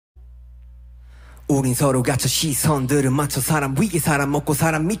우린 서로 갇혀 시선들을 맞춰 사람 위에 사람 없고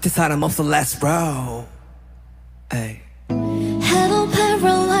사람 밑에 사람 없어 Let's roll. Hey. Hello,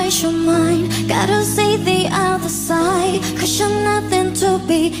 paralyze your mind. Gotta see the other side. Cause you're nothing to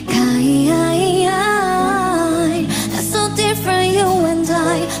be kind. That's so different, you and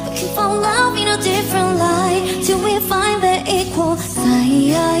I. Looking for love in a different light. Till we find the equal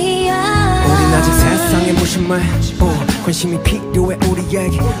side. 우린 아직 세상에 무심해. 관심이 필요해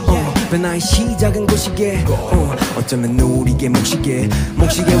우리에게. 변화의 시작은 고지gie. 어쩌면 우리에게 모ksigie.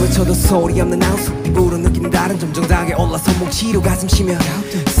 모ksigie 외쳐도 소리 없는 아우성. 피부로 느낀 다른 점정당에 올라서 뭉치로 가슴 쉬며.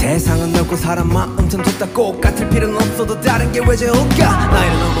 세상은 넓고 사람 마음 참 좁다. 꼭 같을 필요는 없어도 다른 게 왜 좋을까.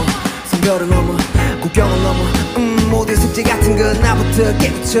 나이를 넘어 성별을 넘어 국경을 넘어 모두의 숙제 같은 건 나부터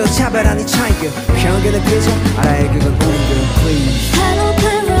깨부쳐 차별하니 차이가 편견의 표정 알아야 그건 우린 please. Hello,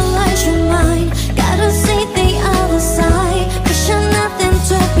 paralyze your mind. Gotta see the other side. Cause you're nothing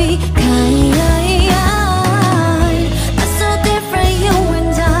to be kind. That's so different, you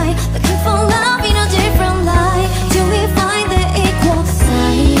and I. Looking for love in a different light. Till we find the equal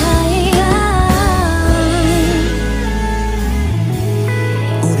side.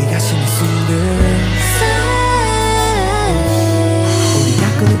 우리가 쉬는 숨들 우리가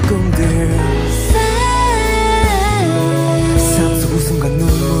꾸는 꿈들 삶 속 웃음과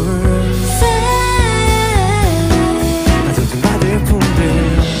눈물 받을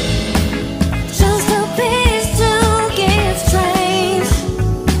품들 Just a piece to give strength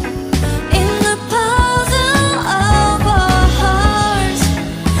in the puzzle of our hearts.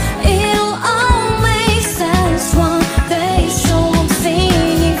 It'll all make sense one day. So I'm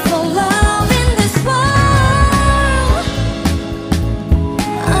singing for love in this world.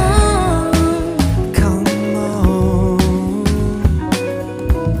 Come on,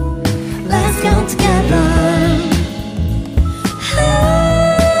 Let's come together.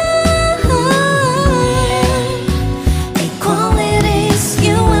 Equality's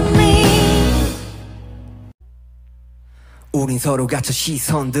you and me. 우린 서로 갇혀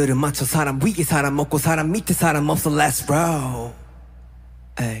시선들을 맞춰 사람 위에 사람 없고 사람 밑에 사람 없어 Let's roll.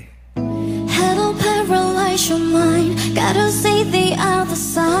 Hey. Hello, paralyze your mind. Gotta see the other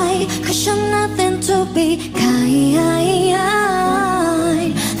side. Cause you're nothing to be kind.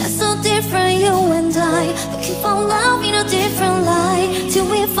 That's so different, you and I. Looking for love in a different light. Till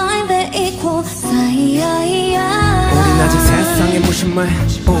we find the equal side. 우린 아직 세상에 무심해.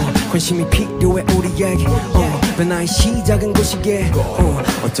 관심이 필요해 우리에게. 변화의 시작은 고지gie.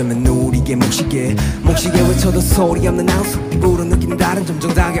 어쩌면 우리에게 모ksigie. 모ksigie 외쳐도 소리 없는 아우성. 피부로 느낀 다른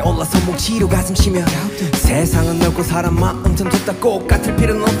점정당에 올라서 뭉치로 가슴 쉬며. 세상은 넓고 사람 마음 참 좁다. 꼭 같을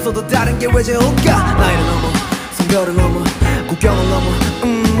필요는 없어도 다른 게 왜 좋을까. 나이를 넘어 성별을 넘어 국경을 넘어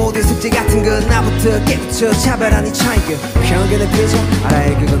모두의 숙제 같은 건 나부터 깨부쳐 차별하니 차이가 편견의 표정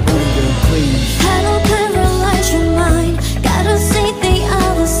알아야 그건 우린 please. Hello, paralyze your mind. Gotta see the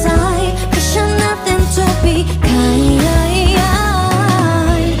other side. Cause you're nothing to be kind.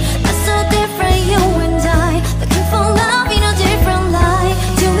 That's so different, you and I. Looking for love in a different light.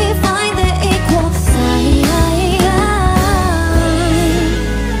 Till we find the equal side.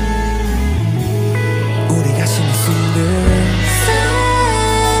 우리가 쉬는 숨들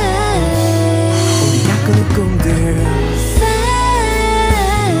우리가 꾸는 꿈들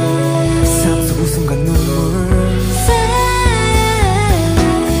삶 속 웃음과 눈물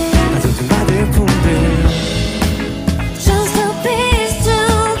받을 품들 Just a piece to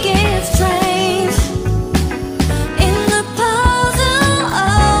give strength in the puzzle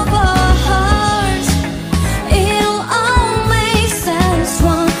of our hearts. It'll all make sense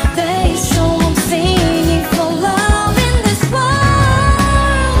one day. So I'm singing for love in this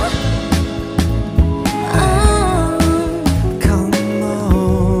world. Come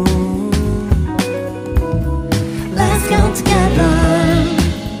on, Let's come together.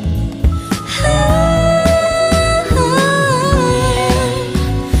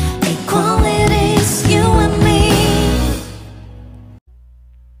 Equality's you and me.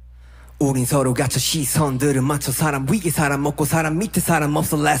 우린 서로 갇혀 시선들을 맞춰 사람 위에 사람 없고 사람 밑에 사람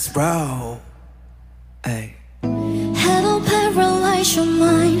없어 Let's roll. Hey. Hello, paralyze your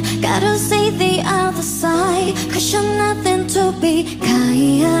mind. Gotta see the other side. Cause you're nothing to be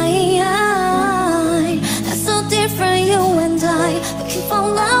kind. That's so different, you and I. Looking for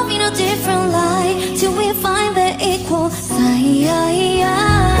love in a different light. Till we find the equal side.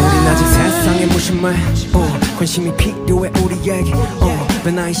 우린 아직 세상에 무심해. 관심이 필요해 우리에게.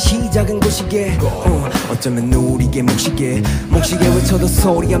 변화의 시작은 고지gie. 어쩌면 우리에게 모ksigie. 모ksigie 외쳐도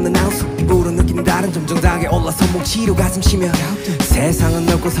소리 없는 아우성. 피부로 느낀 다른 점정당에 올라서 뭉치로 가슴 쉬며. 세상은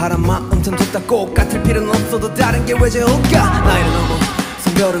넓고 사람 마음 참 좁다. 꼭 같을 필요는 없어도 다른 게 왜 좋을까. 나이를 넘어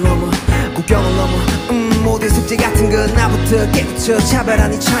성별을 넘어 국경을 넘어 모두의 숙제 같은 건 나부터 깨부쳐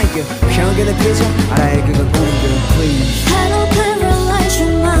차별한 이 차이가 편견의 표정 알아야 그건 우리들 please Hello paralyze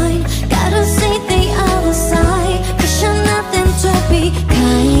your mind Gotta see the other side Cause you're nothing to be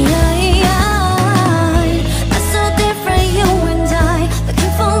kind That's so different you and I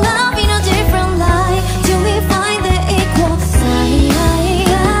Looking for love in a different light Till we find the equal side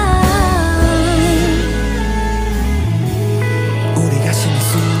우리가 신의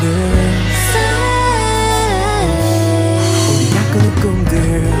숨들 우리가 꾸는 꿈들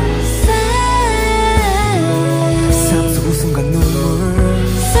삶 속 웃음과 눈물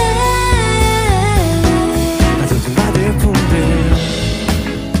빠져든 나의 품들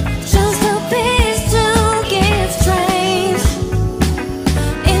Just a piece to give strength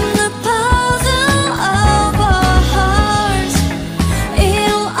In the puzzle of our hearts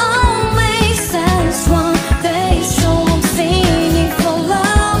It'll all make sense one day So I'm singing for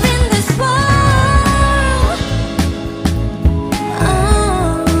love in this world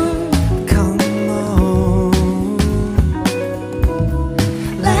Come on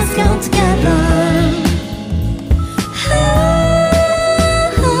Let's go together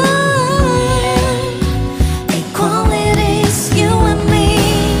Equality's you and me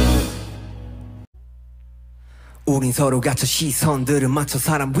우린 서로 갇혀 시선들을 맞춰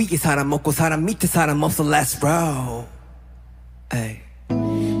사람 위에 사람 먹고 사람 밑에 사람 없어 Let's roll 에이.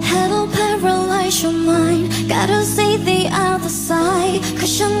 Hello paralyze your mind Gotta see the other side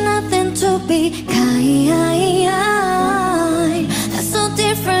Cause you're nothing to be kind That's so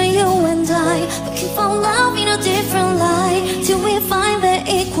different you and I Looking for love in a different light Till we find the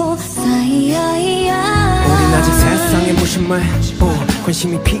equal side 우린 아직 세상에 무심해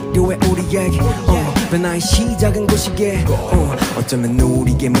관심이 필요해 우리에게 변화의 시작은 고지gie 어쩌면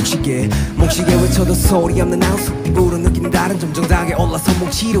우리에게 모ksigie 외쳐도 소리 없는 auseong 피부로 느끼는 다른 점정당에 올라서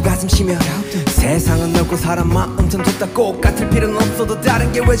뭉치로 가슴 쉬며 세상은 넓고 사람 마음 참 좁다 똑같을 필요는 없어도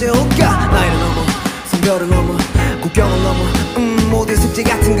다른 게 왜 좋을까 나이를 넘어 성별을 넘어 국경을 넘어 모두의 숙제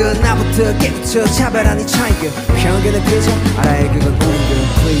같은 건 나부터 깨부쳐 차별한 이 차이가 편견의 표정 알아야 그건 우리들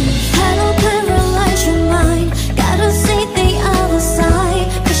please Hello paralyze your mind Gotta see the other side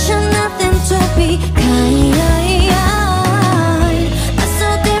Cause you're nothing to be kind That's so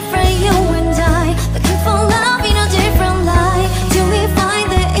different you and I Looking for love in a different light Till we find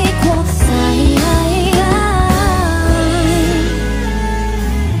the equal side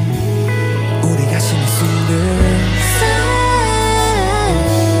우리가 신의 숨들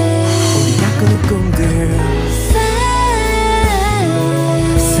우리가 꾸는 꿈들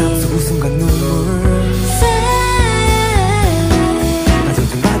삶 속 웃음과 눈물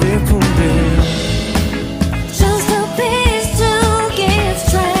빠져든 나의 품들 Just a piece to give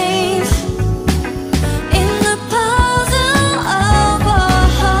strength In the puzzle of our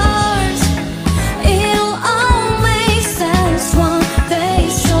hearts It'll all make sense one day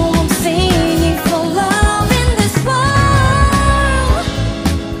So I'm singing for love in this world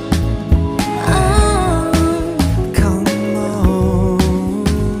Come on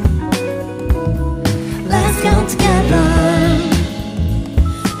Let's go together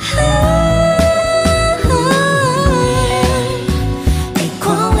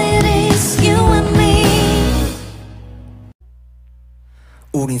Equality's you and me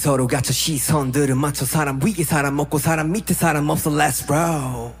우린 서로 갇혀 시선들을 맞춰 사람 위에 사람 먹고 사람 밑에 사람 없어 Let's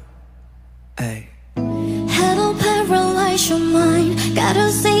roll 에이. Hello paralyze your mind Gotta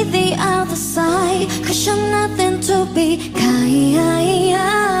see the other side Cause you're nothing to be kind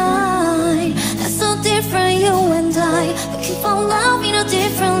That's so different you and I Looking for love in a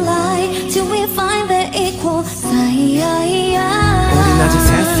different light Till we find the equal side 우린 아직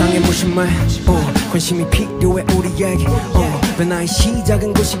세상에 무심해 관심이 필요해 우리에게 변화의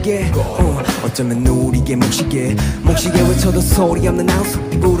시작은 고지gie 어쩌면 우리에게 moksigie 외쳐도 소리 없는 auseong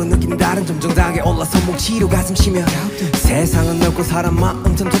피부로 느끼는 다른 점정당에 올라서 뭉치로 가슴 쉬며 세상은 넓고 사람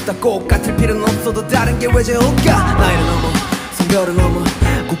마음 참 좁다 똑같을 필요는 없어도 다른 게 왜 좋을까 나이를 넘어 성별을 넘어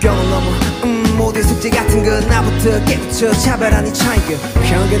국경을 넘어 모두의 숙제 같은 건 나부터 깨부쳐 차별한 이 차이가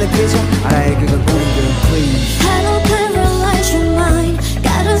편견의 표정 알아야 그건 우리들 please Hello paralyze your mind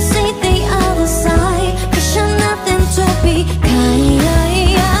Gotta see the other side Cause you're nothing to be kind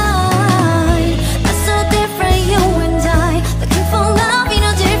That's so different you and I Looking for love in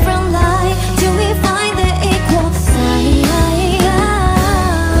a different light Till we find the equal side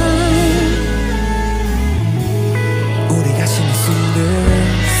우리가 신의 숨들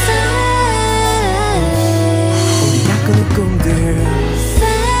우리가 꾸는 꿈들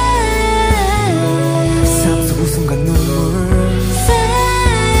삶 속 웃음과 눈물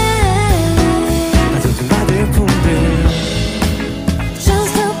빠져든 나의 품들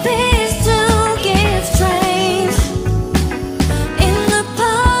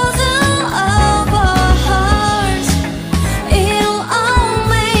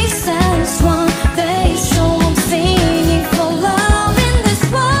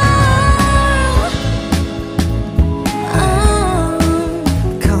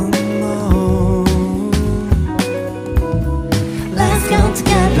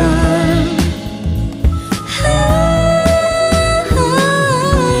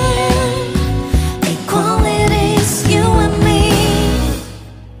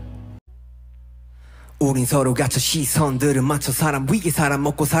우린 서로 갇혀 시선들을 맞춰 사람 위에 사람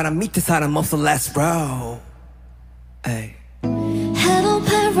없고 사람 밑에 사람 없어 Let's roll. Ay. Hello,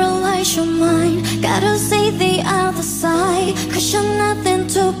 paralyze your mind. Gotta see the other side. Cause you're nothing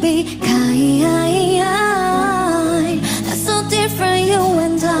to be kind. That's so different, you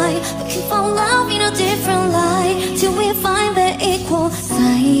and I. Looking for love in a different light. Till we find the equal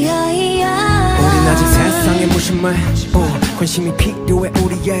side. 우린 아직 세상에 무심해 관심이 필요해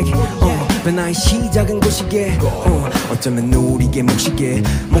우리에게 변화의 시작은 고지gie 어쩌면 우리에게 모ksigie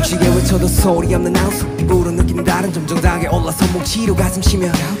외쳐도 소리 없는 auseong 피부로 느끼는 다른 점 정당하게 올라서 뭉치로 가슴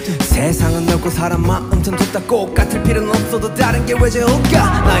쉬며 세상은 넓고 사람 마음 전 둘 다 똑같을 필요는 없어도 다른 게 왜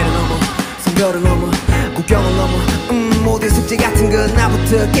좋을까 나이를 넘어 성별을 넘어 국경을 넘어 모두의 숙제 같은 건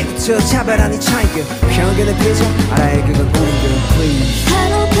나부터 깨우쳐 차별한 이 차이가 편견의 표정 알아야 그건 우리들 please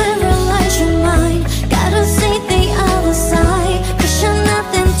Hello, paralyze your mind. Gotta see the other side. Cause you're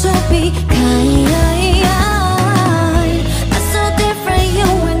nothing to be kind. That's so different, you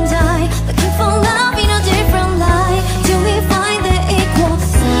and I. Looking for love in a different light. Till we find the equal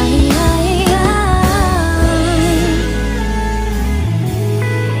side.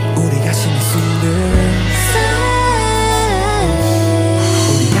 우리가 쉬는 숨들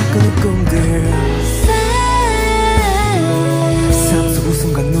우리 약간의 꿈들 삶 속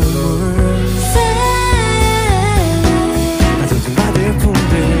웃음과 눈물 빠져든 바다의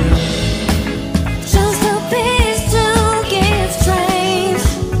품들 Just a piece to give strength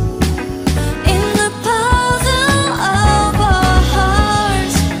in the puzzle of our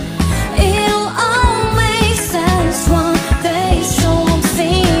hearts. It'll all make sense one day. So I'm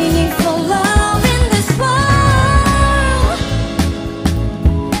singing for love in this world.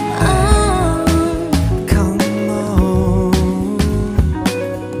 Come on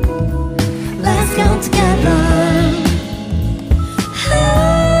Let's go together.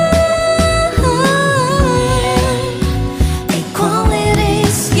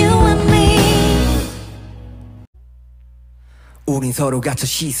 Equality's you and me. 우린 서로 갇혀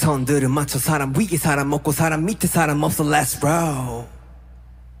시선들을 맞춰 사람 위에 사람 없고 사람 밑에 사람 없어 Let's roll.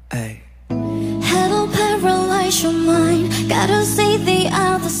 Ay. Hello, paralyze your mind. Gotta see the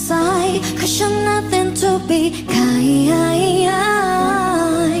other side. Cause you're nothing to be kind.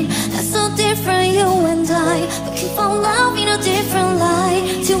 That's so different, you and I. Looking for love in a different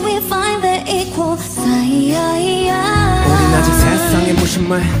light. Till we find the equal side. 우린 아직 세상에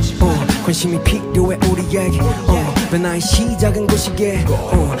무심해 관심이 필요해 우리에게 변화의 시작은 고지gie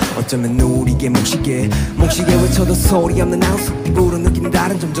어쩌면 우리에게 moksigie 외쳐도 소리 없는 auseong 피부로 느끼는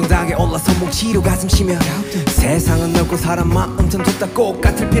다른 점 정당하게 올라서 뭉치로 가슴 쉬며 세상은 넓고 사람 마음 전 둘 다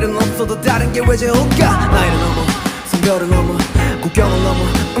똑같을 필요는 없어도 다른 게 왜 좋을까 나이를 넘어 성별을 넘어 국경을 넘어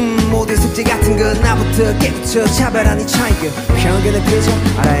모두의 숙제 같은 건 나부터 깨우쳐 차별한 이 차이가 편견의 표정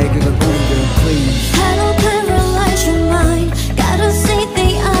알아야 그건 우리들 please Hello, paralyze your mind. Gotta see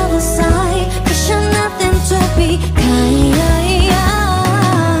the other side. Cause you're nothing to be kind.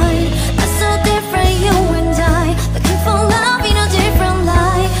 That's so different, you and I. Looking for love in a different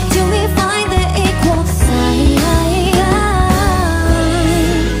light. Till we find the equal side.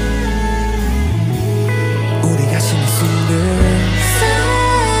 우리가 쉬는 숨들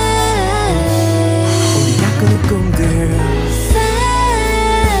우리 약간의 꿈들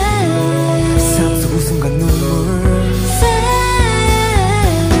삶 속 웃음과 눈물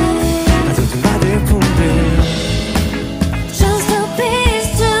빠져든 바다의 품들 Just a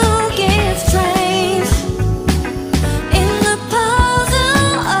piece to give strength in the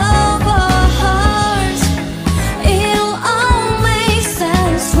puzzle of our hearts. It'll all make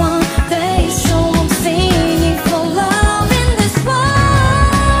sense one day. So I'm singing for love in this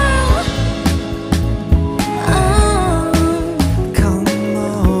world. Come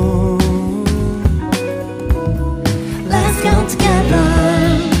on Let's go together.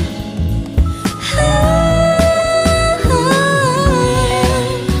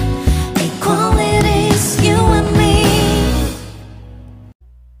 Equality's you and me.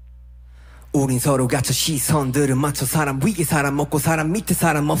 우린 서로 갇혀 시선들을 맞춰 사람 위에 사람 없고 사람 밑에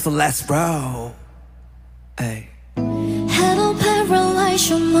사람 없어 Let's roll. Ay. Hello, paralyze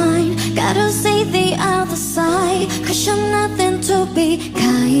your mind. Gotta see the other side. Cause you're nothing to be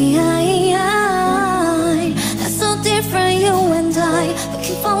kind. That's so different, you and I.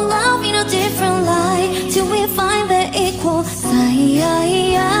 Looking for love in a different light. Till we find the equal side.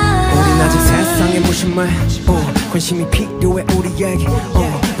 우린 아직 세상에 무심해 관심이 필요해 우리에게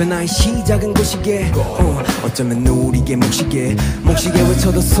변화의 시작은 고지gie 어쩌면 우리에게 moksigie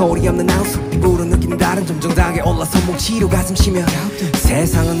외쳐도 소리 없는 auseong 피부로 느끼는 다른 점 정당하게 올라서 뭉치로 가슴 쉬며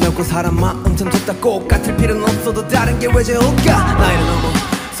세상은 넓고 사람 마음 전 둘 다 똑같을 필요는 없어도 다른 게 왜 좋을까 나이를 넘어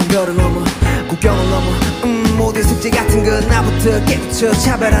성별을 넘어 국경을 넘어 모두 숙제 같은 건 나부터 깨부쳐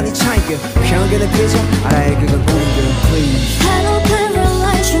차별하니 차이가 편견의 표정 알아야 그건 우리들 please Hello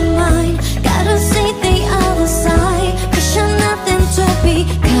paralyze your mind Gotta see the other side Cause you're nothing to be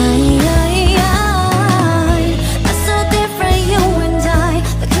kind That's so different you and I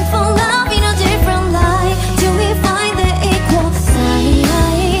Looking for love in a different light Till we find the equal side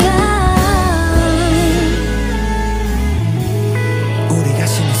우리가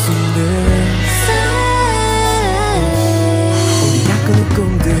신의 숨들 우리 약간의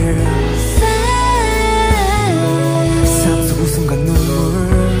꿈들 삶 속 웃음과 눈물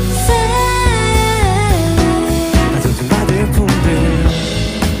아주 나들 품들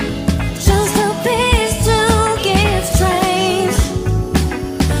Just a piece to give strength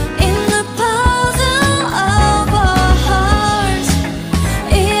In the puzzle of our hearts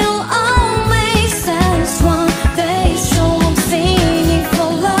It'll all make sense one day So I'm singing for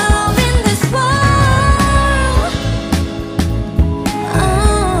love in this world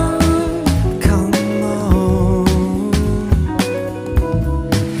Come on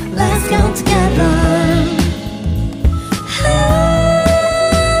Let's go together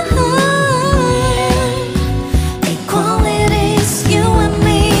Equality's you and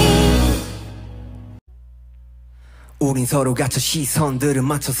me 우린 서로 갇혀 시선들을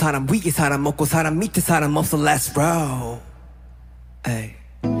맞춰 사람 위에 사람 없고 사람 밑에 사람 없어 Let's roll Ay.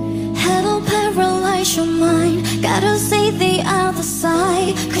 Hello paralyze your mind Gotta see the other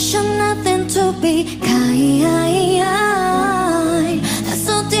side Cause you're nothing to be kind That's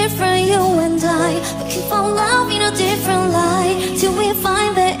so different you and I Looking for love in a different light Till we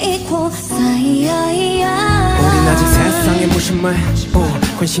find the equal side 우린 아직 세상에 무심하에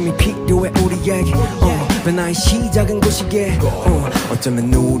관심이 필요해 우리에게 변화의 시작은 고지gie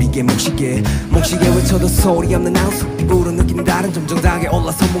어쩌면 우리에게 모ksigie 외쳐도 소리 없는 auseong 피부로 느끼는 다른 정당하게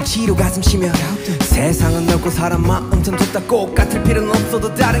올라서 뭉치로 가슴 쉬며 세상은 넓고 사람 마음 전 둘 다 똑같을 필요는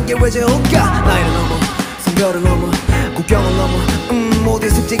없어도 다른 게 왜 좋을까 나이를 넘어 성별을 넘어 국경을 넘어 모두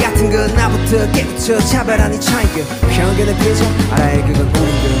숙제 같은 건 나부터 깨부쳐 차별하니 차이가 편견의 표정 알아야 그건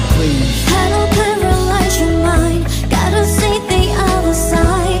우리들 please Hello paralyze your mind Gotta see the other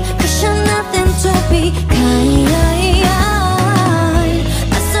side Cause you're nothing to be kind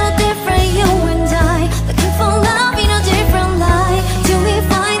That's so different you and I Looking for love in a different light Till we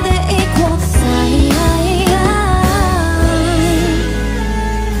find the equal side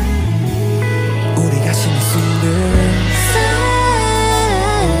우리가 신의 숨들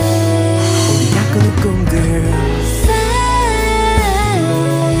우리 약간의 꿈들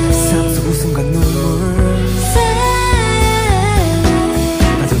삶 속 웃음과 눈물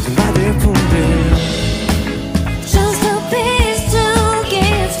아주 나들 품들 Just a piece to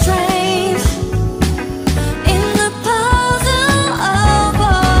give strength In the puzzle of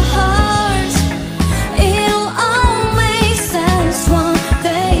our hearts It'll all make sense one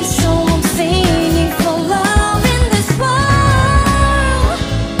day So I'm singing for love in this world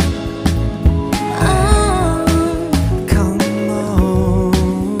Come on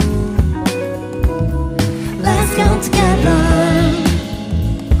Let's go together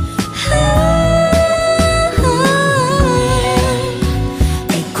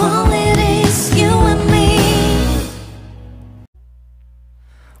Equality's you and me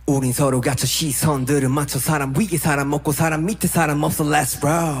우린 서로 갇혀 시선들을 맞춰 사람 위에 사람 없고 사람 밑에 사람 없어 Let's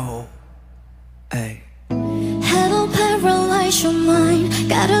roll Ay. Hello paralyze your mind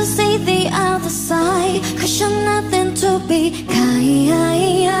Gotta see the other side Cause you're nothing to be kind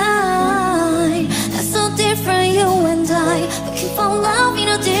That's so different you and I Looking for love in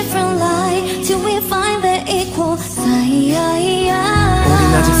a different light Till we find the equal side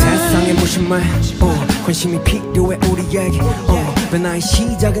우린 아직 세상에 무심하에 관심이 필요해 우리에게 변화의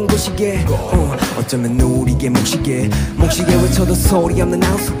시작은 고지gie 어쩌면 우리에게 모ksigie 외쳐도 소리 없는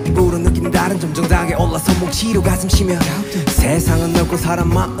auseong 피부로 느끼는 다른 정당하게 올라서 뭉치로 가슴 쉬며 세상은 넓고 사람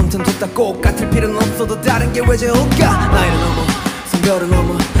마음 전 둘 다 똑같을 필요는 없어도 다른 게 왜 좋을까 나이를 넘어 성별을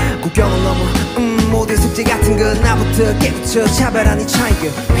넘어 국경을 넘어 모두 숙제 같은 건 나부터 깨부쳐 차별하니 차이가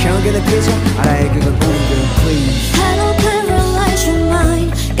편견의 표정 알아야 그건 우리들 please Hello paralyze your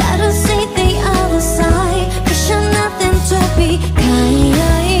mind Gotta see the other side Cause you're nothing to be kind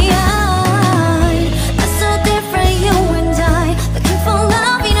That's so different you and I Looking for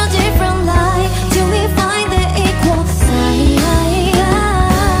love in a different light Till we find the equal side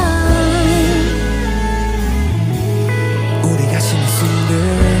우리가 신의 숨들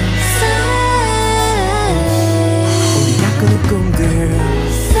우리 약간의 꿈들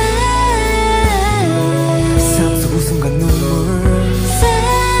삶 속 웃음과 눈물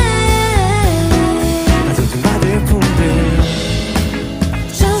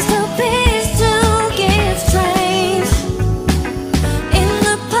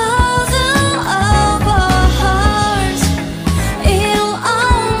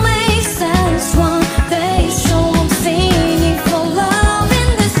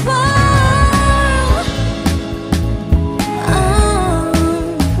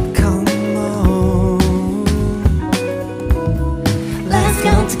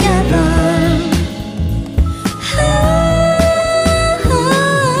together.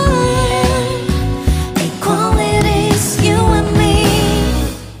 Equality's you and me.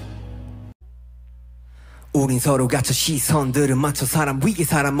 우린 서로 갇혀 시선들을 맞춰 사람 위에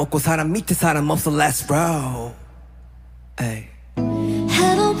사람 없고 사람 밑에 사람 없어 Let's roll. Ay.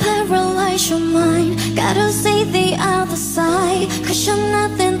 Hello, paralyze your mind. Gotta see the other side. Cause you're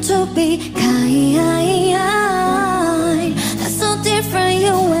nothing to be kind. That's so different,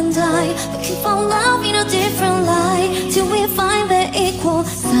 you and I. Looking for love in a different light. Till we find the equal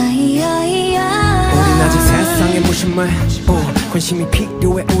side. 우린 아직 세상에 무심해 관심이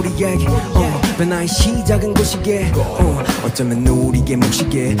필요해 우리에게 변화의 시작은 고지gie 어쩌면 우리에게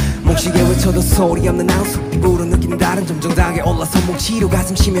모ksigie 외쳐도 소리 없는 auseong 피부로 느낀 다른 점 정당하게 올라서 뭉치로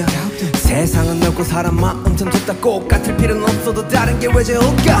가슴 쉬며 세상은 넓고 사람 마음 참 좁다 꼭 같을 필요는 없어도 다른 게 왜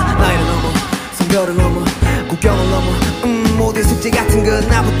좋을까 나이를 넘어 성별을 넘어 국경을 넘어 모두의 숙제 같은 건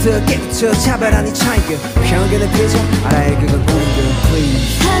나부터 깨우쳐 차별하니 차이가 편견의 표정 알아야 그건 우리들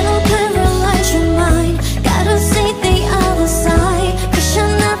please Hello, paralyze your mind. Gotta see the other side. Cause you're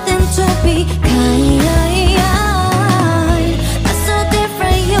nothing to be kind. That's so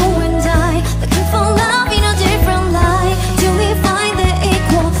different, you and I. Looking for love in a different light. Till we find the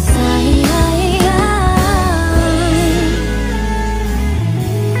equal side.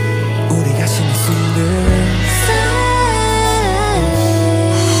 우리가 쉬는 숨들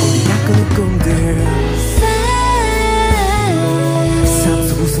우리 약간의 꿈들 삶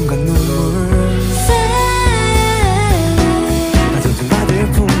속 웃음과 눈물 빠져든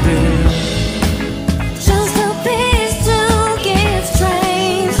나들의 품들 Just a piece to give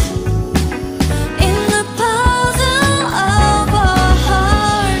strength in the puzzle of our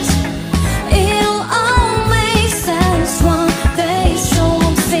hearts. It'll all make sense one day. So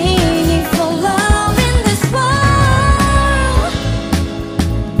I'm singing for love in this world.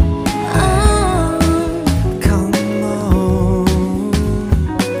 Come on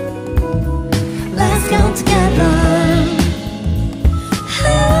Let's go together.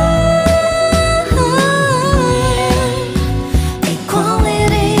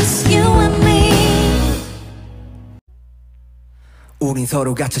 Equality's you and me. 우린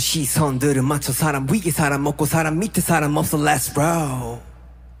서로 갇혀 시선들을 맞춰 사람 위에 사람 없고 사람 밑에 사람 없어 Let's roll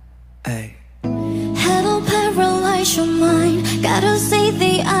Ay. Hello, paralyze your mind. Gotta see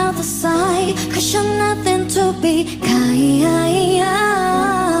the other side. Cause you're nothing to be kind.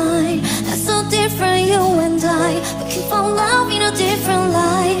 That's so different, you and I. Looking for love in a different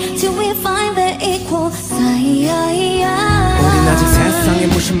light. Till we find the equal side. 우린 아직 세상에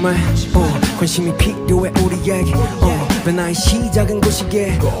무심해 관심이 필요해 우리에게 변화의 시작은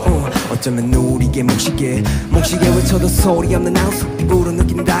고지gie 어쩌면 우리에게 moksigie 외쳐도 소리 없는 auseong 피부로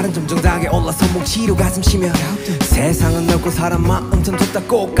느낀 다른 점 정당하게 올라서 뭉치로 가슴 쉬며 세상은 넓고 사람 마음 참 좁다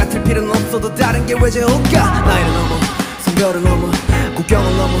꼭 같을 필요는 없어도 다른 게 왜 좋을까 나이를 넘어 성별을 넘어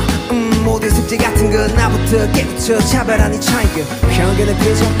국경을 넘어 모두의 숙제 같은 건 나부터 깨우쳐 차별하니 차이가 편견의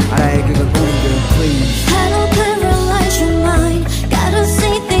표정 알아야 그건 우리들 please Hello, paralyze your mind. Gotta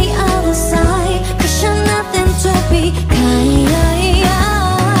see the other side. Cause you're nothing to be kind.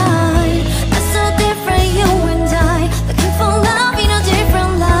 That's so different, you and I. Looking for love in a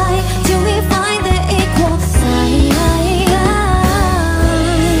different light. Till we find the equal side.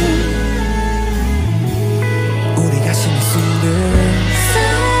 우리가 쉬는 숨들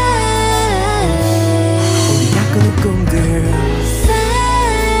우리 약간의 꿈들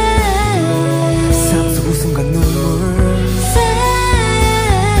삶 속 웃음과 눈물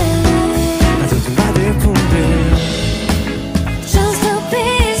빠져든 나들의 품들 Just a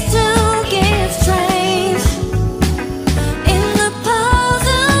piece to give strength in the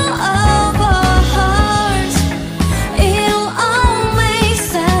puzzle of our hearts. It'll all make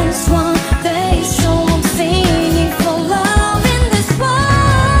sense one day. So I'm singing for love in this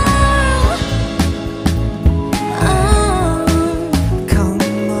world. Come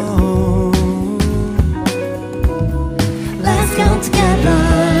on Let's go together.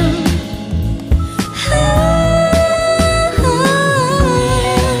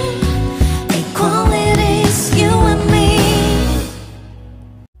 Equality's you and me.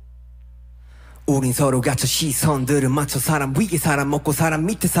 우린 서로 갇혀 시선들을 맞춰 사람 위에 사람 없고 사람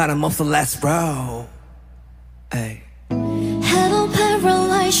밑에 사람 없어 Let's roll Ay. Hello,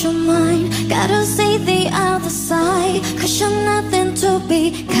 paralyze your mind. Gotta see the other side. Cause you're nothing to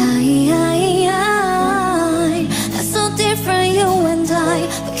be kind. That's so different, you and I.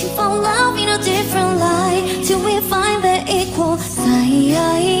 Looking for love in a different light. Till we find the equal side.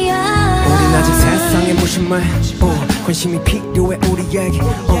 우린 아직 세상에 무심해 관심이 필요해 우리에게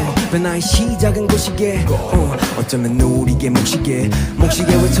변화의 시작은 고시게 어쩌면 우리게 모ksigie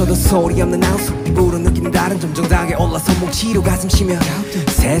외쳐도 소리 없는 아우스 피부로 느끼는 다른 점점 당에 올라 손목치로 가슴 쉬며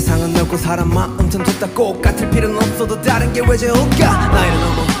세상은 넓고 사람 마음은 좁다 꼭 같을 필요는 없어도 다른 게 왜 좋을까 나이를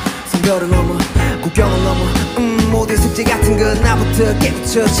넘어 성별을 넘어 국경을 넘어 모두의 숙제 같은 건 나부터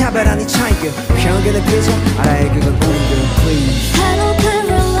깨부쳐 차별한 이 차이가 편견의 표정 알아야 그건 우리들 please Hello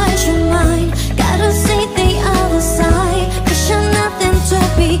paralyze your mind Gotta see the other side Cause you're nothing to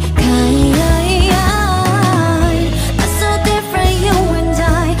be kind That's so different you and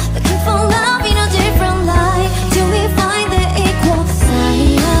I Looking for love in a different light Till we find the equal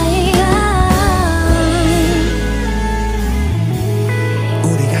side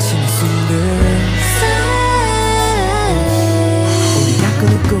우리가 신의 숨들 우리가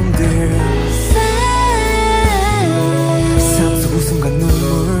꾸는 꿈들 삶 속 웃음과 눈물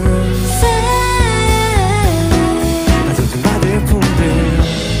다 존중받을 품들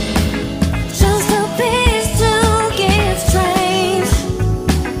Just a piece to give strength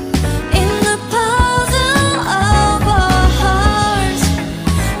In the puzzle of our hearts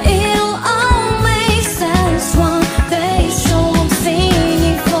It'll all make sense one day So I'm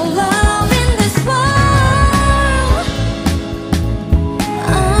singing for love in this world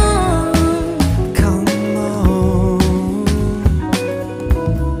Come on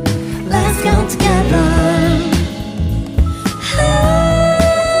Let's come together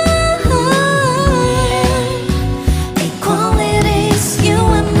Equality's you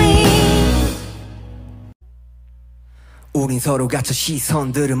and me 우린 서로 갇혀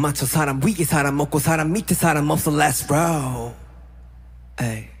시선들을 맞춰 사람 위에 사람 없고 사람 밑에 사람 없어 Let's roll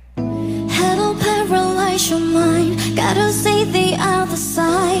에이. Hello paralyze your mind Gotta see the other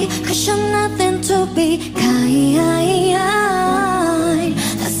side Cause you're nothing to be kind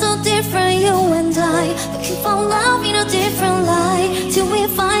That's so different you and I Looking for love in a different light Till we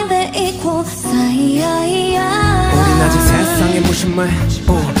find the equal side 우린 아직 세상에 무심해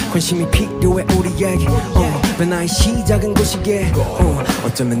관심이 필요해 우리에게 변화의 시작은 고시게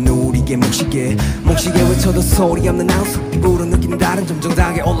어쩌면 우리게 모ksigie 외쳐도 소리 없는 아우스 피부로 느끼는 다른 점점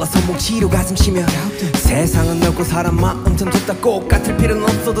당에 올라 손목치로 가슴 쉬며 세상은 넓고 사람 마음은 좁다 꼭 같을 필요는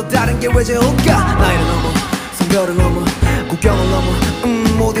없어도 다른 게 왜 좋을까 나이를 넘어 성별을 넘어 국경을 넘어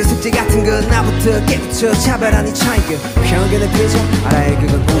모두의 숙제 같은 건 나부터 깨부쳐 차별한 이 차이가 편견의 표정 알아야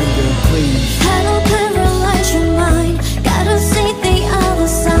그건 우리들 please Hello paralyze your mind Gotta see the other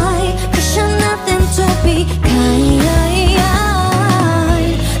side Cause you're nothing to be kind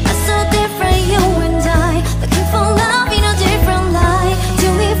That's so different you and I Looking for love in a different light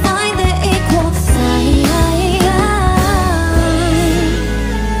Till we find the equal side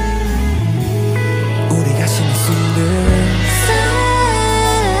우리가 신의 숨들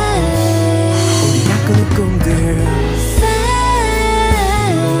우리가 꾸는 꿈들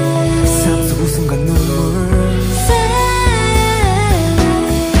삶 속 웃음과 눈물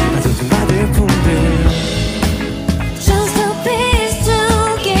다 존중받을 품들 Just a piece to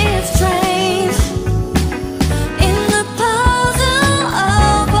give strength In the puzzle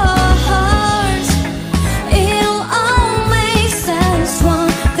of our hearts It'll all make sense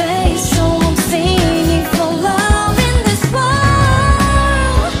one day So I'm singing for love in this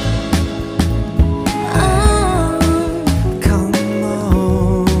world Come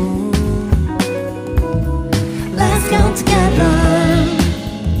on Let's come together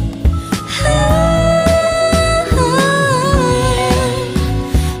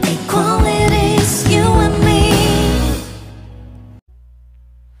Equality's you and me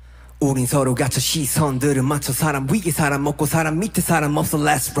우린 서로 갇혀 시선들을 맞춰 사람 위에 사람 없고 사람 밑에 사람 없어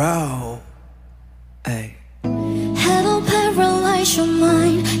Let's roll 에이. Hello paralyze your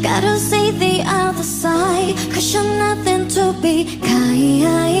mind Gotta see the other side Cause you're nothing to be kind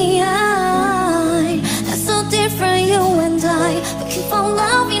That's so different you and I Looking for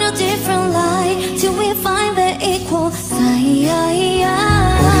love in a different light Till we find the equal side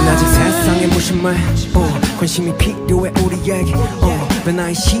우린 아직 세상에 무심해 관심이 필요해 우리에게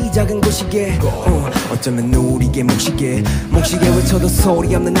변화의 시작은 고시게 어쩌면 우리게 moksigie 외쳐도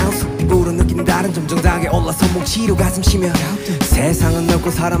소리 없는 아우스 피부로 느끼는 다른 점점 당에 올라 손목치로 가슴 쉬며 세상은 넓고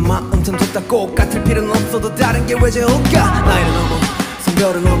사람 마음은 좁다 꼭 같을 필요는 없어도 다른 게 왜 좋을까 나이를 넘어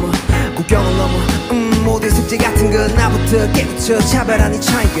성별을 넘어 국경을 넘어 모두의 숙제 같은 건 나부터 깨부쳐 차별한 이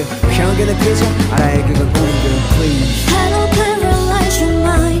차이가 편견의 표정 알아야 그건 우리들 please Hello paralyze your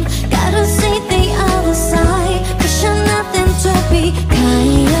mind Gotta see the other side Cause you're nothing to be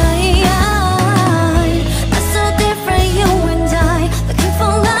kind That's so different you and I Looking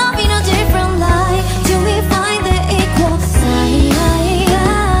for love in a different light Till we find the equal side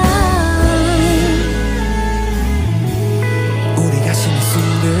우리가 신의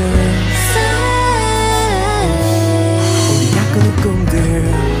숨들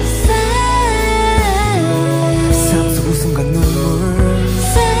웃음과 눈물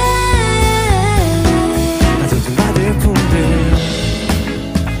빠져든 나의 품들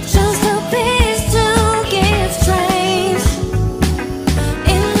Just a piece to give strength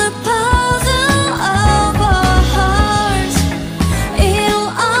in the puzzle of our hearts. It'll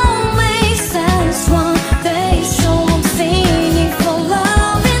all make sense one day, so I'm singing for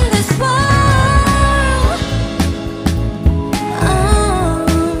love in this world.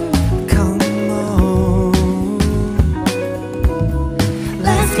 Come on,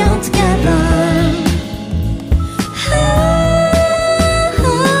 Let's go together.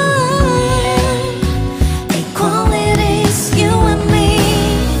 Equality's you and me.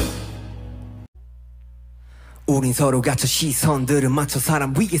 우린 서로 갇혀 시선들을 맞춰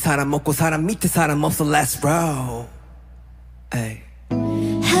사람 위에 사람 없고 사람 밑에 사람 없어 Let's roll. Ay.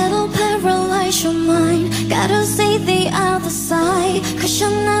 Hello, paralyze your mind. Gotta see the other side. Cause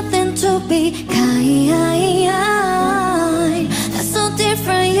you're nothing to be kind. That's so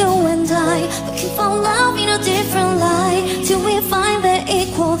different, you and I. Looking for love in a different light. Till we find the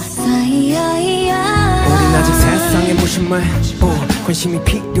equal side. 우린 아직 세상에 무심해 관심이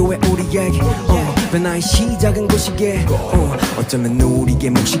필요해 우리에게 변화의 시작은 고지gie 어쩌면 우리에게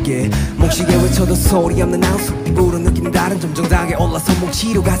모ksigie 외쳐도 소리 없는 auseong 피부로 느끼는 다른 점정당에 올라서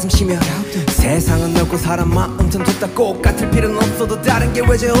뭉치로 가슴 쉬며 세상은 넓고 사람 마음은 좁다 똑같을 필요는 없어도 다른 게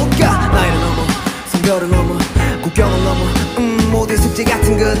왜 좋을까 나이를 넘어 성별을 넘어 국경을 넘어 모두의 숙제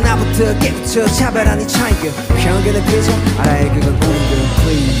같은 건 나부터 깨우쳐 차별한 이 차이가 편견의 표정 알아야 그건 우리들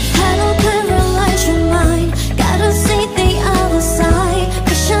please Hello, paralyze your mind. Gotta see the other side.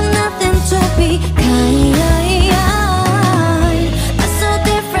 Cause you're nothing to be kind. That's so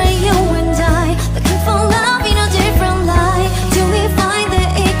different, you and I. Looking for love in a different light. Till we find the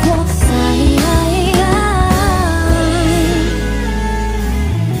equal side.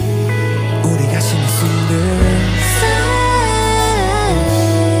 우리가 쉬는 숨들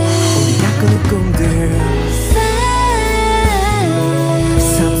우리가 꾸는 꿈들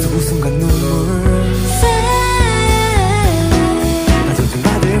삶 속 웃음과 눈물 빠져든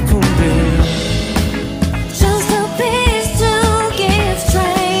나의 품들 Just a piece to give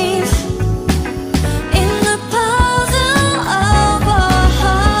strength in the puzzle of our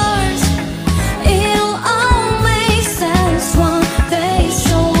hearts. It'll all make sense one day,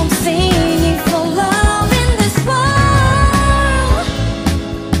 so I'm singing for love in this world.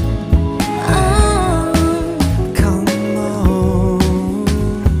 Come on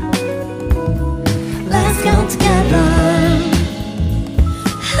Let's go together.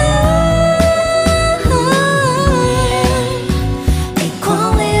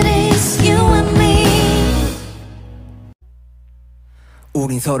 Equality's you and me.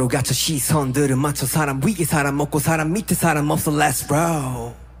 우린 서로 갇혀 시선들을 맞춰 사람 위에 사람 없고 사람 밑에 사람 없어 Let's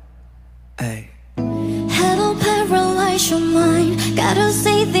roll. Ay. Hello, paralyze your mind. Gotta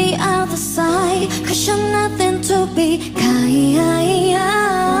see the other side. Cause you're nothing to be kind.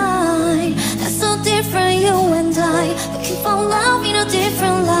 That's so different, you and I. Looking for love in a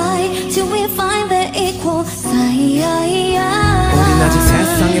different light. Till we find the equal side. 우린 아직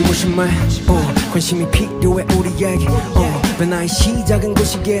세상에 무심해 관심이 필요해 우리에게 변화의 시작은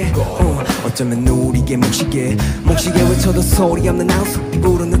고지gie 어쩌면 우리에게 모ksigie 외쳐도 소리 없는 auseong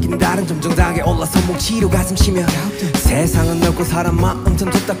피부로 느끼는 다른 점정당에 올라서 뭉치로 가슴 쉬며 세상은 넓고 사람 마음은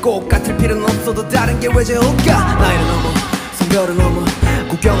좁다 똑같을 필요는 없어도 다른 게 왜 좋을까 나이를 넘어 성별을 넘어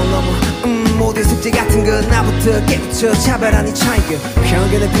국경을 넘어 모두의 숙제 같은 건 나부터 깨우쳐 차별한 이 차이가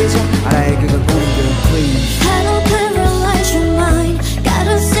편견의 표정 알아야 그건 우리들 please Hello, paralyze your mind.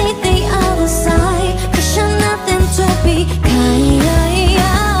 Gotta see the other side. Cause you're nothing to be kind.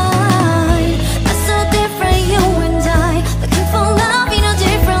 That's so different, you and I. Looking for love in a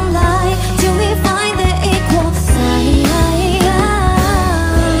different light. Till we find the equal side.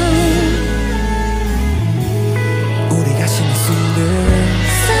 우리가 쉬는 숨들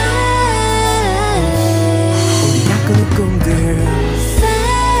우리가 꾸는 꿈들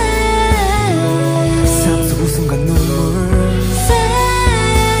삶 속 웃음과 눈물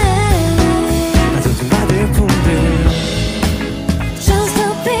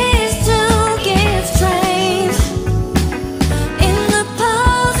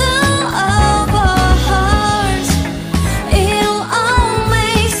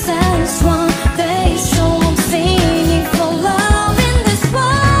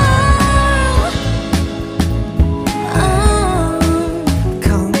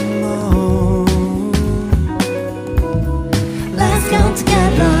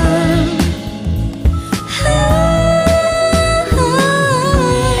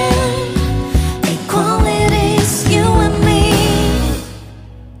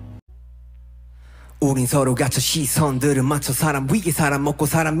우린 서로 갇혀 시선들을 맞춰 사람 위에 사람 없고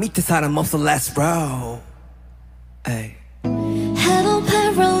사람 밑에 사람 없어 Let's roll. Ay. Hello,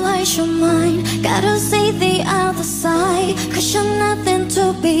 paralyze your mind. Gotta see the other side. Cause you're nothing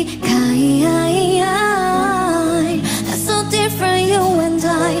to be kind. That's so different, you and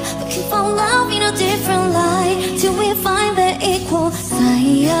I. Looking for love in a different light. Till we find the equal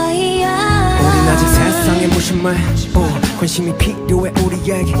side. 우린 아직 세상에 무심해. 관심이 필요해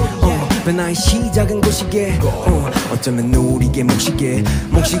우리에게. 변화의 시작은 고지gie. 어쩌면 우리에게 모ksigie.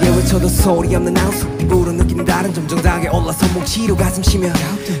 모ksigie 외쳐도 소리 없는 auseong. Piburo 느끼는 다른 정당하게 올라서 뭉치로 가슴 쉬며.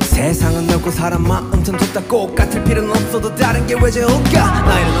 세상은 넓고 사람 마음은 좁다. 꼭 같을 필요는 없어도 다른 게 왜 좋을까.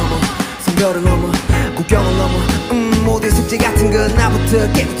 나이를 넘어 성별을 넘어 국경을 넘어 모두의 숙제 같은 건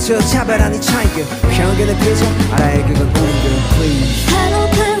나부터 깨우쳐 차별한 이 차이가 편견의 표정 알아야 그건 우리들 please. Hello,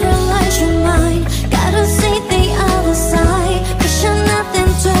 paralyze your mind. Gotta see the other side. Cause you're nothing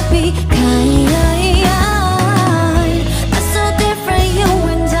to be kind. That's so different, you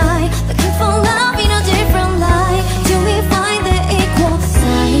and I. Looking for love in a different light. Till we find the equal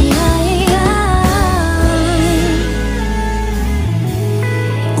side.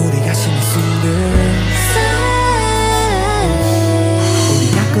 우리가 신의 숨들 우리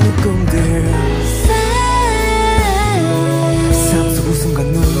약간의 꿈들 삶 속 웃음과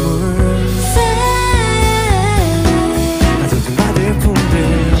눈물 빠져든 나의 품들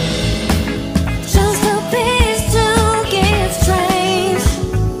Just a piece to give strength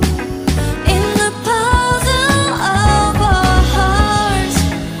in the puzzle of our hearts.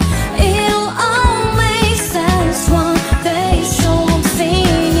 It'll all make sense one day. So I'm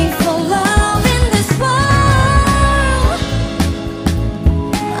singing for love in this world.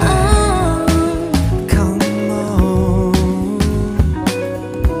 Come on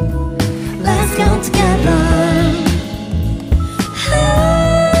Let's go together.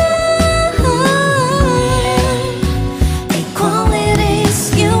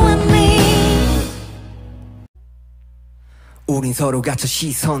 Equality's you and me. 우린 서로 갇혀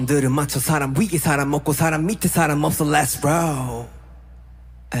시선들을 맞춰 사람 위에 사람 없고 사람 밑에 사람 없어 Let's roll.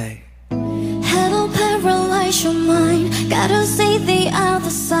 Ay. Hello, paralyze your mind. Gotta see the other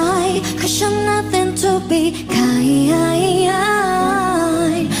side. Cause you're nothing to be kind.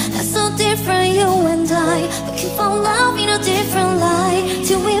 That's so different, you and I. Looking for love in a different light.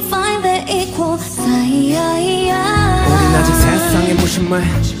 Till we find the equal side. 우린 아직 세상에 무심해.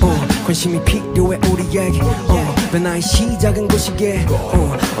 관심이 필요해 우리에게. 변화의 시작은 고지gie.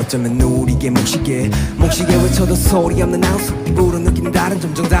 어쩌면 우리에게 모ksigie. 모ksigie 외쳐도 소리 없는 auseong. Piburo 느끼는 다른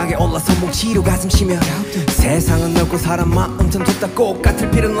정당하게 올라서 뭉치로 가슴 쉬며. 세상은 넓고 사람 마음은 좁다. 꼭 같을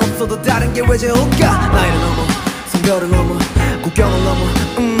필요는 없어도 다른 게 왜 좋을까. 나이를 넘어 성별을 넘어 국경을 넘어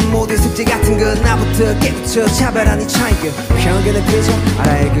모두의 숙제 같은 건 나부터 깨우쳐 차별한 이 차이가 편견의 표정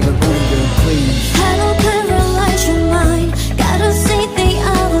알아야 그건 우리들 please. Hello, paralyze your mind. Gotta see the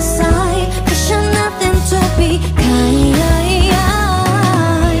other side. Cause you're nothing to be kind.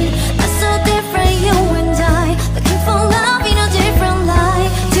 That's so different, you and I. Looking for love in a different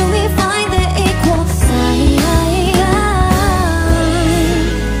light. Till we find the equal side.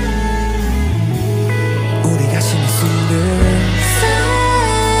 우리가 신의 숨들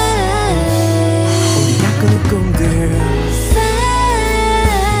우리 약간의 꿈들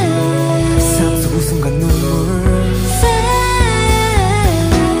삶 속 웃음과 눈물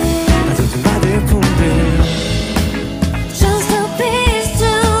빠져든 나의 품들 Just a piece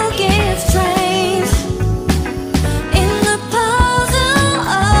to give strength in the puzzle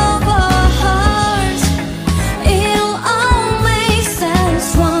of our hearts. It'll all make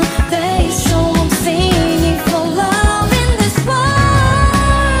sense one day. So I'm singing for love in this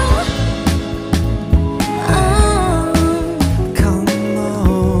world. Come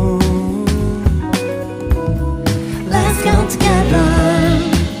on Let's go together.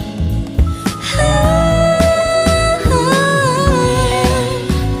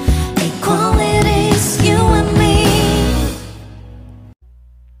 Equality's you and me.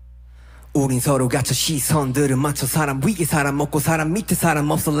 우린 서로 갇혀 시선들을 맞춰 사람 위에 사람 없고 사람 밑에 사람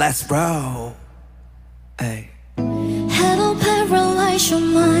없어 Let's roll. Ay. Hello, paralyze your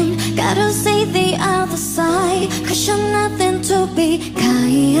mind. Gotta see the other side. Cause you're nothing to be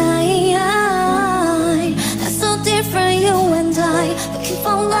kind. That's so different, you and I. Looking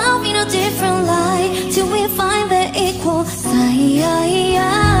for love in a different light. Till we find the equal side.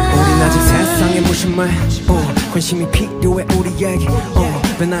 우린 아직 세상에 무심해. 관심이 필요해 우리에게.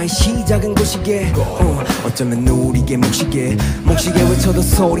 변화의 시작은 고지gie. 어쩌면 우리에게 모ksigie. 모ksigie 외쳐도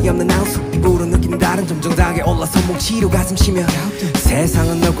소리 없는 auseong. Piburo 느끼는 다른 정당하게 올라서 뭉치로 가슴 쉬며.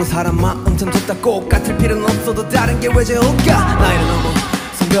 세상은 넓고 사람 마음은 좁다. 꼭 같을 필요는 없어도 다른 게 왜 좋을까. 나이를 넘어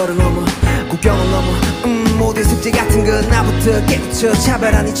성별을 넘어 국경을 넘어 모두의 숙제 같은 건 나부터 깨부쳐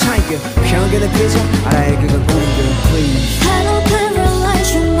차별하니 차이가 편견의 표정 알아야 그건 우리들 please Hello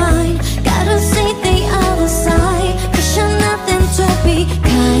paralyze your mind Gotta see the other side Cause you're nothing to be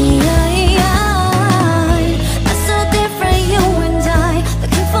kind That's so different you and I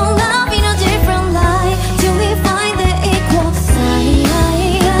Looking for love in a different light Till we find the equal side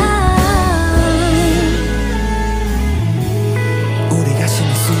우리가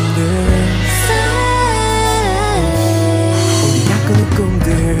신의 숨들 우리가 꾸는 꿈들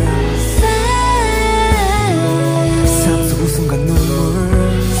삶 속 웃음과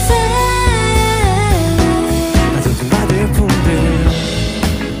눈물 빠져든 나들의 품들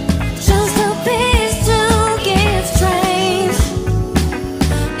Just a piece to give strength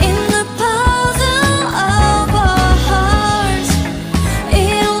In the puzzle of our hearts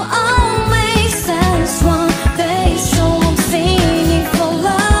It'll all make sense one day So I'm singing for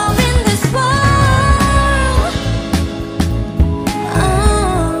love in this world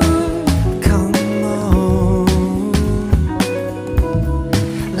Come on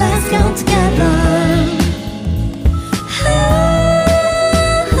Let's go together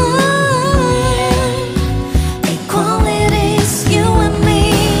Equality's you and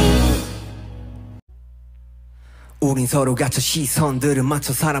me 우린 서로 갇혀 시선들을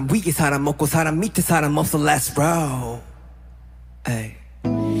맞춰 사람 위에 사람 없고 사람 밑에 사람 없어 Let's roll Ay.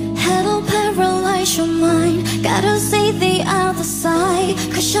 Hello paralyze your mind Gotta see the other side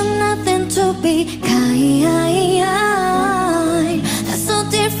Cause you're nothing to be kind That's so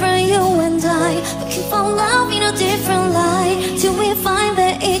different you and I Looking for love in a different light Till we find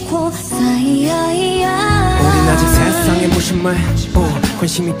the equal side 우린 아직 세상의 무심하에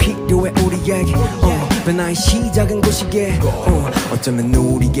관심이 필요해 우리에게 변화의 시작은 고지gie 어쩌면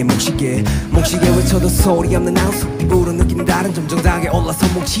우리에게 모ksigie 외쳐도 소리 없는 auseong 피부로 느끼는 다른 점 정당하게 올라서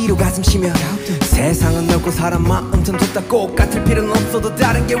뭉치로 가슴 쉬며 세상은 넓고 사람 마음 전 둘 다 똑같을 필요는 없어도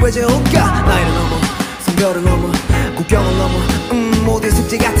다른 게 왜 좋을까 나이를 넘어 성별을 넘어 국경을 넘어 모두의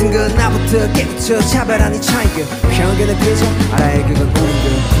숙제 같은 건 나부터 깨부쳐 차별하니 차이가 편견의 표정 알아야 그건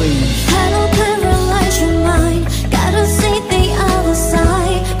우리들 please Hello paralyze your mind Gotta see the other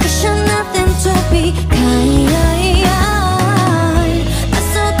side Cause you're nothing to be kind That's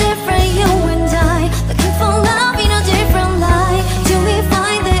so different you and I Looking for love in a different light Till we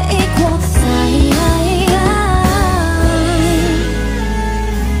find the equal side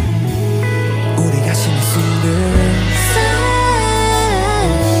우리가 신의 숨들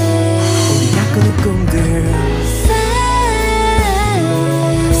우리가 꾸는 꿈들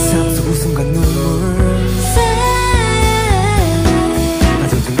삶 속 웃음과 눈물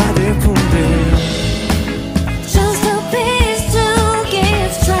빠져든 나들의 품들 Just a piece to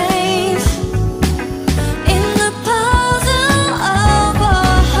give strength In the puzzle of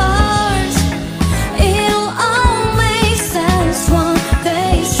our hearts It'll all make sense one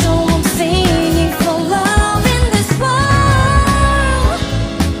day So I'm singing for love in this world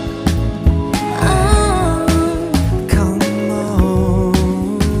Come on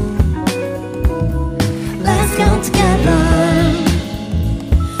Let's go together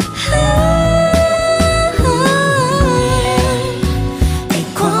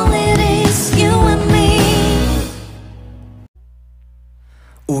Equality's you and me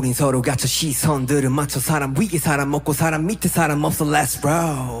우린 서로 갇혀 시선들을 맞춰 사람 위에 사람 없고 사람 밑에 사람 없어 Let's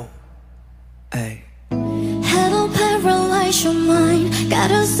roll Ay. Hello paralyze your mind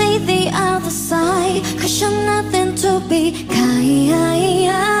Gotta see the other side Cause you're nothing to be kind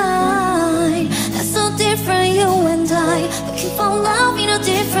That's so different you and I Looking for love in a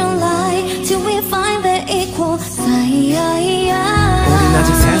different light Till we find the equal side 우린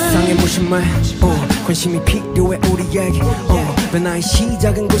아직 세상의 무심하에 관심이 필요해 우리에게 변화의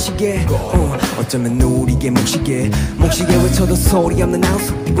시작은 고지gie 어쩌면 우리에게 모ksigie 외쳐도 소리 없는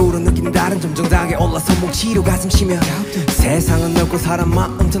auseong 피부로 느끼는 다른 점 정당하게 올라서 뭉치로 가슴 쉬며 세상은 넓고 사람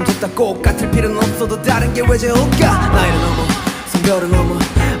마음 전 둘 다 똑같을 필요는 없어도 다른 게 왜 좋을까 나이를 넘어 성별을 넘어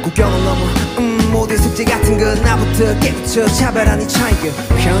국경을 넘어 모두의 숙제 같은 건 나부터 깨부쳐 차별하니 차이가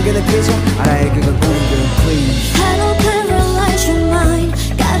편견의 표정 알아야 그건 우리들 please Hello paralyze your mind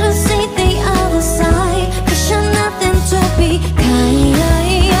Gotta see the other side Cause you're nothing to be kind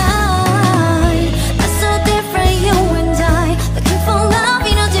That's so different you and I Looking for love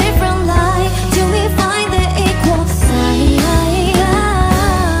in a different light Till we find the equal side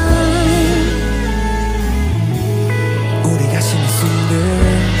우리가 신의 숨들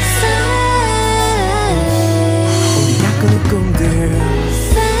우리가 꾸는 꿈들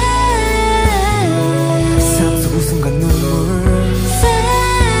삶 속 웃음과 눈물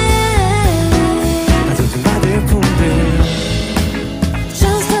빠져든 나들의 품들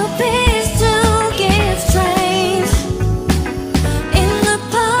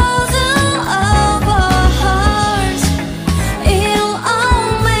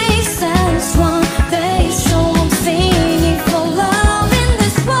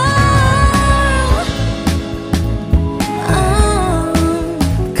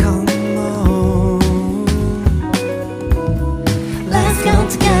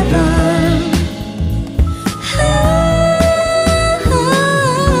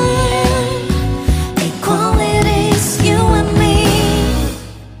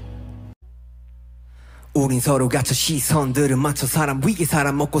우린 서로 갇혀 시선들을 맞춰 사람 위에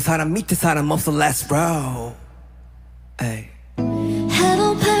사람 없고 사람 밑에 사람 없어 Let's roll. Ay.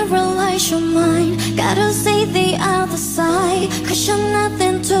 Hello, paralyze your mind. Gotta see the other side. Cause you're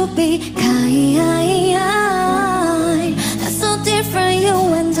nothing to be kind. That's so different, you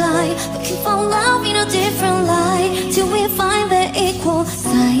and I. Looking for love in a different light. Till we find the equal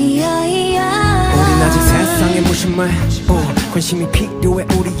side. 우린 아직 세상에 무심해. 관심이 필요해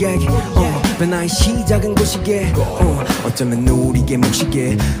우리에게. 변화의 시작은 고지gie. 어쩌면 우리에게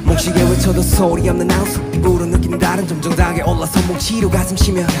모ksigie. 모ksigie 외쳐도 소리 없는 auseong. Piburo 느낀 다른 정정당에 올라서 뭉치로 가슴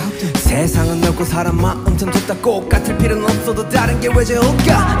쉬며. 세상은 넓고 사람 마음은 좁다. 꼭 같을 필요는 없어도 다른 게 왜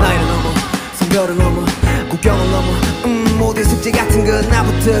좋을까. 나이를 넘어 성별을 넘어 국경을 넘어 모두의 숙제 같은 건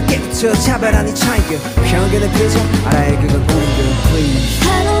나부터 깨부쳐 차별하니 차이가 편견을 끄죠. 알아야 그건 우리들 please.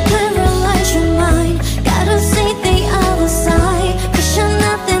 Hello, paralyze your mind. Gotta see the other side. Cause you're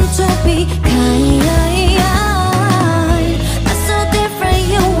nothing to be kind. That's so different,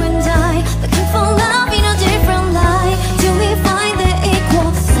 you and I. Looking for love in a different light. Till we find the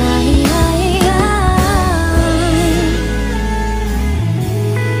equal side.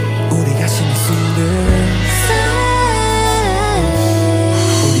 우리가 신의 숨들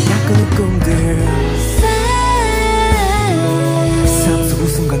우리가 꾸는 꿈들 삶 속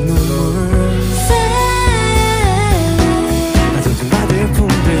웃음과 눈물 다 존중받을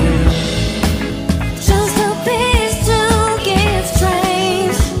품들 Just a piece to give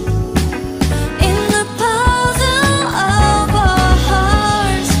strength in the puzzle of our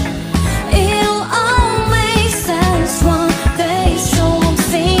hearts. It'll all make sense one day. So I'm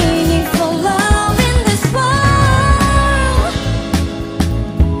singing for love in this world.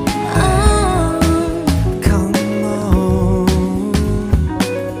 Come on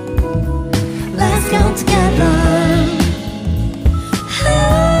Let's go together.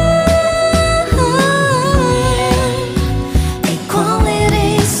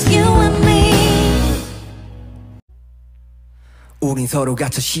 Equality's you and me. 우린 서로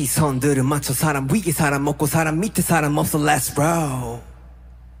갇혀 시선들을 맞춰 사람 위에 사람 없고 사람 밑에 사람 없어 Let's roll.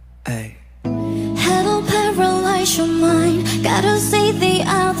 Ay. Hello, paralyze your mind. Gotta see the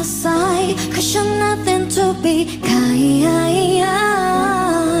other side. Cause you're nothing to be kind.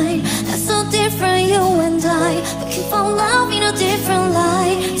 That's so different, you and I. Looking for love in a different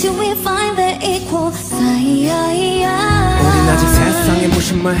light. Till we find the equal side. 우린 아직 세상에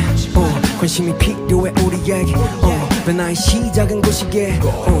무심해. 관심이 필요해 우리에게. 변화의 시작은 고지gie.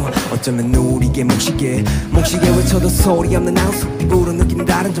 어쩌면 우리에게 모ksigie. 모ksigie 외쳐도 소리 없는 auseong. Piburo 느낀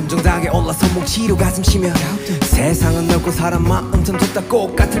다른 정정당에 올라서 뭉치로 가슴 쉬며. 세상은 넓고 사람 마음은 좁다.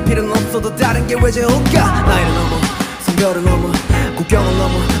 꼭 같을 필요는 없어도 다른 게 왜 좋을까. 나이를 넘어 성별을 넘어 국경을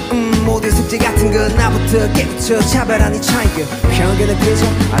넘어 모두의 숙제 같은 건 나부터 깨부쳐 차별하니 차이가 편견을 끄죠.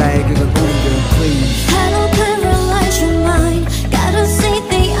 알아야 그건 우리들 please. Hello, paralyze your mind. Gotta see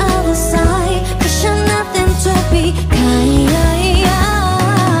the other side. Cause you're nothing to be kind.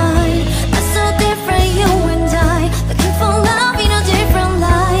 That's so different, you and I. Looking for love in a different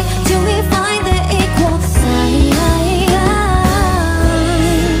light. Till we find the equal side.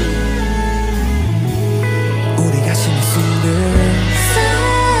 우리가 신의 숨들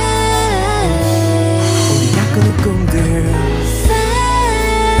우리가 꾸는 꿈들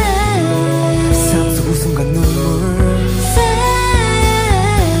삶 속 웃음과 눈물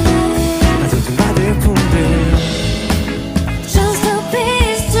다 존중받을 품들 Just a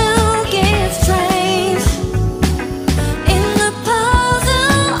piece to give strength in the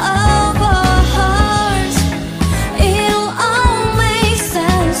puzzle of our hearts. It'll all make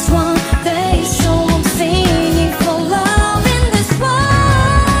sense one day. So I'm singing for love in this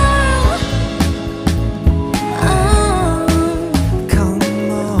world. Come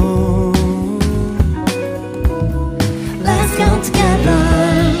on Let's go together.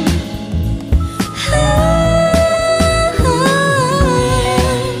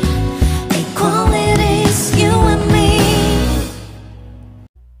 Equality's you and me.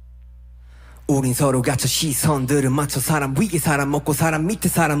 우린 서로 갇혀 시선들을 맞춰 사람 위에 사람 없고 사람 밑에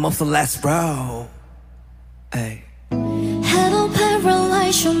사람 없어 Let's roll. Ay. Hello,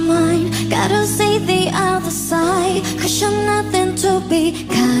 paralyze your mind. Gotta see the other side. Cause you're nothing to be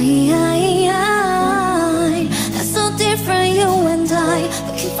kind. That's so different, you and I.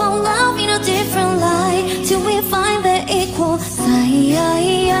 Looking for love in a different light. Till we find the equal side.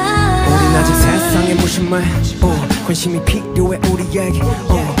 우린 아직 세상에 무심해. 관심이 필요해 우리에게.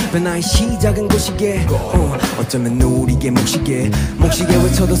 변화의 시작은 고지gie. 어쩌면 우리에게 모ksigie. 모ksigie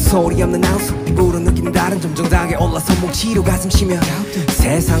외쳐도 소리 없는 auseong. Piburo 느낀 다른 정정당에 올라서 뭉치로 가슴 쉬며.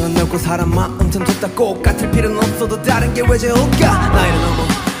 세상은 넓고 사람 마음은 좁다. 꼭 같을 필요는 없어도 다른 게 왜 좋을까. 나이를 넘어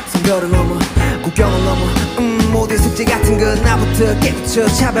성별을 넘어 국경을 넘어 모든 숙제 같은 건 나부터 깨우쳐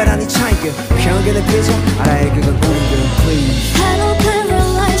차별하니 차이가 편견의 표정 알아야 그건 우린 please Hello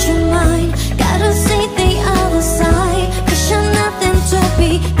paralyze your mind Gotta see the other side Cause you're nothing to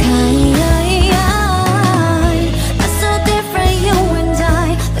be kind That's so different you and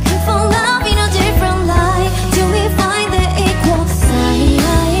I Looking for love in a different light Till we find the equal side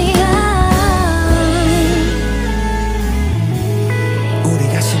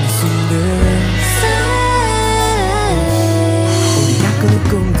우리가 신의 순들 우리가 꾸는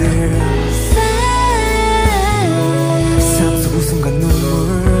꿈들 삶 속 웃음과 눈물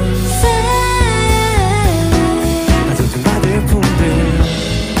받아준 받을 품들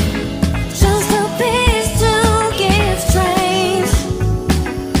Just a piece to give strength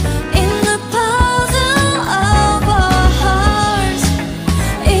In the puzzle of our hearts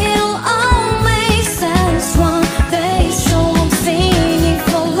It'll all make sense one day So I'm singing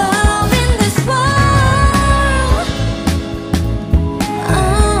for love in this world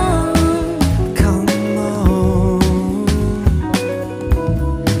Come on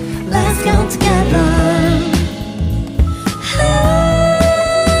Let's come together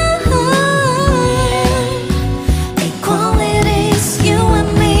Equality's you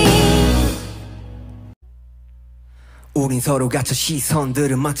and me 우린 서로 갇혀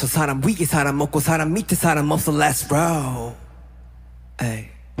시선들을 맞춰 사람 위에 사람 먹고 사람 밑에 사람 없어 Let's roll 에이.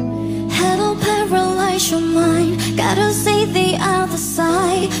 Hello paralyze your mind Gotta see the other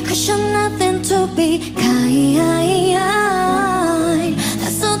side Cause you're nothing to be kind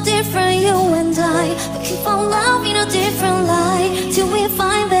That's so different you and I Looking for love in a different light Till we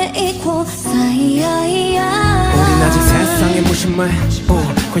find the equal side 우린 아직 세상의 무심하에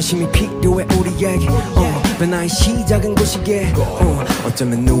관심이 필요해 우리에게 변화의 시작은 고지gie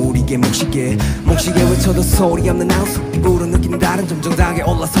어쩌면 우리에게 모ksigie 외쳐도 소리 없는 auseong 피부로 느낀 다른 점 정당하게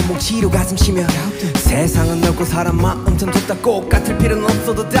올라서 뭉치로 가슴 쉬며 세상은 넓고 사람 마음처럼 좁다 꼭 같을 필요는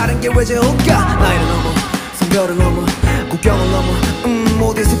없어도 다른 게 왜 좋을까 나이를 넘어 성별을 넘어 국경을 넘어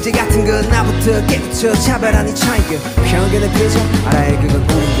모든 숙제 같은 건 나부터 깨우쳐 차별하니 차이가 편견의 표정 알아야 그건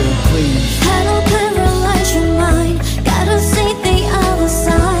우린 please Hello paralyze your mind Gotta see the other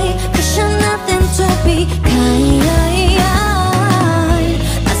side Cause you're nothing to be kind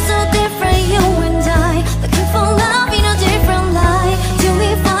That's so different you and I Looking for love in a different light Till we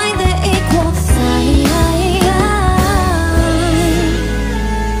find the equal side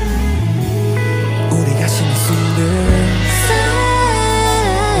우리가 신의 순들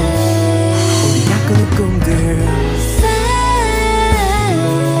우리가 꾸는 꿈들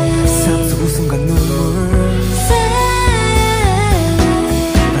삶 속 웃음과 눈물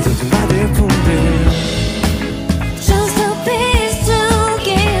받아준 받을 품들 Just a piece to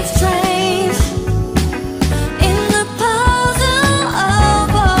give strength In the puzzle of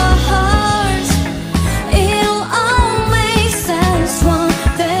our hearts It'll all make sense one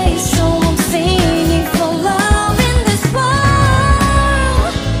day So I'm singing for love in this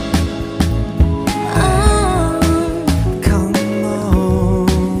world Come on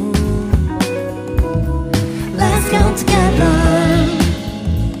Let's come together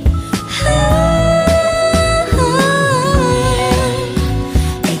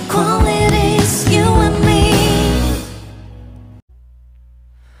Equality's you and me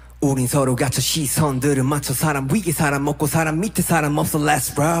우린 서로 갇혀 시선들을 맞춰 사람 위에 사람 먹고 사람 밑에 사람 없어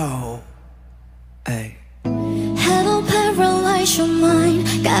Let's roll 에이. Hello paralyze your mind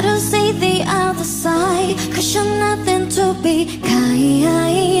Gotta see the other side Cause you're nothing to be kind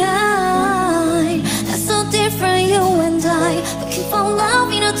That's so different you and I Looking for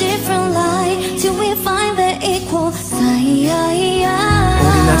love in a different light Till we find the equal side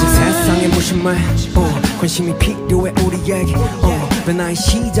우린 아직 세상의 무심하에 관심이 필요해 우리에게 변화의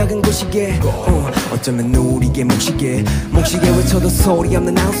시작은 고지gie 어쩌면 우리에게 moksigie 외쳐도 소리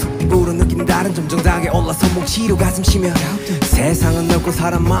없는 auseong 피부로 느낀 다른 점 정당하게 올라서 뭉치로 가슴 쉬며 세상은 넓고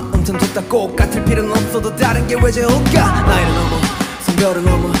사람 마음처럼 좁다 꼭 같을 필요는 없어도 다른 게 왜 좋을까 나이를 넘어 성별을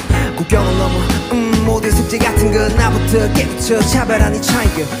넘어 국경을 넘어 모든 숙제 같은 건 나부터 깨우쳐 차별하니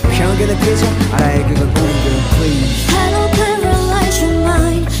차이가 편견의 표정 알아야 그건 우린 please Hello paralyze your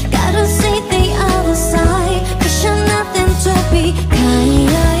mind Gotta see the other side Cause you're nothing to be kind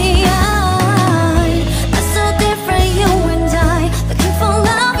That's so different you and I Looking for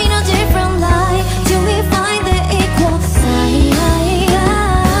love in a different light Till we find the equal side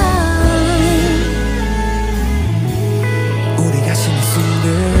우리가 신의 순들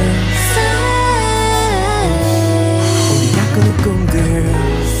우리가 꾸는 꿈들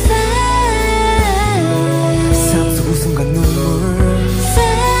삶 속 웃음과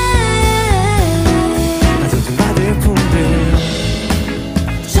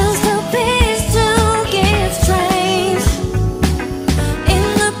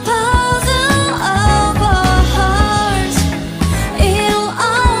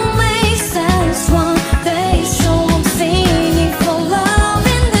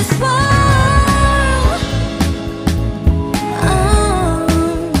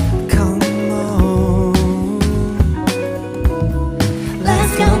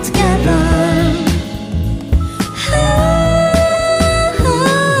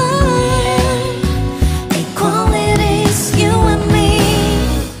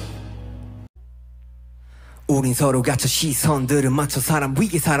우린 서로 갇혀 시선들을 맞춰 사람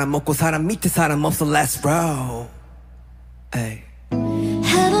위에 사람 없고 사람 밑에 사람 없어 Let's roll. Hey.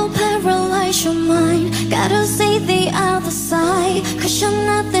 Hello, paralyze your mind. Gotta see the other side. Cause you're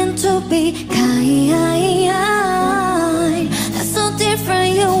nothing to be kind. That's so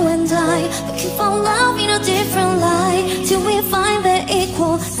different, you and I. Looking for love in a different light. Till we find the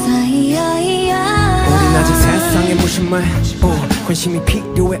equal side. 우린 아직 세상에 무심해. 관심이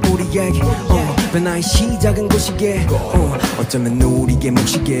필요해 우리에게. 변화의 시작은 고지gie. 어쩌면 우리에게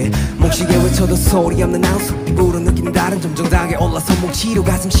모ksigie. 모ksigie 외쳐도 소리 없는 auseong. 피부로 느낀 다른 점 정당하게 올라서 몫이로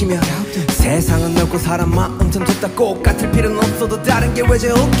가슴 쉬며. 세상은 넓고 사람 마음은 좁다. 꼭 같을 필요는 없어도 다른 게 왜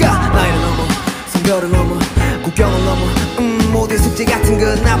좋을까. 나이를 넘어 성별을 넘어 국경을 넘어 모두의 숙제 같은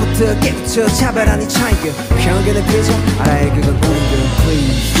건 나부터 깨부쳐 차별하니 차이가 편견의 표정 알아야 그건 우리들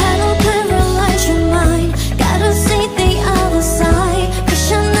please. Hello, paralyze your mind. Gotta see the other side.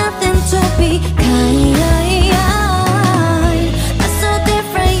 Cause you're nothing to be kind. That's so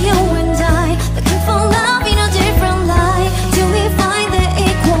different, you and I. Looking for love in a different light. Till we find the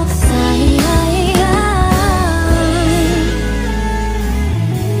equal side.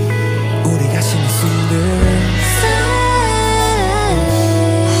 우리가 쉬는 숨들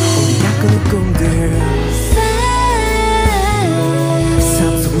우리가 꾸는 꿈들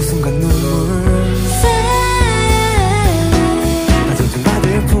삶 속 웃음과 눈물 좀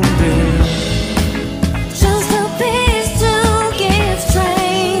받을 품들 Just a piece to give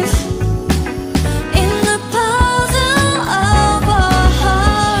strength in the puzzle of our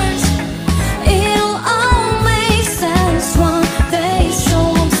hearts. It'll all make sense one day. So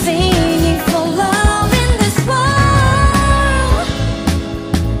I'm singing for love in this world.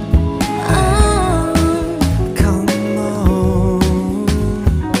 Come on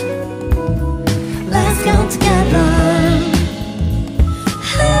Let's come together.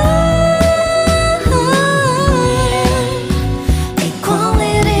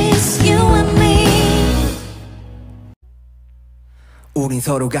 Equality's you and me. 우린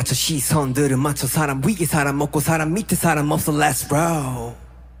서로 갇혀 시선들을 맞춰 사람 위에 사람 없고 사람 밑에 사람 없어 Let's roll.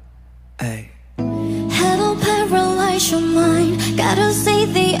 Hey. Hello, paralyze your mind. Gotta see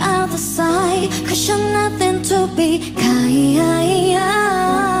the other side. Cause you're nothing to be kind.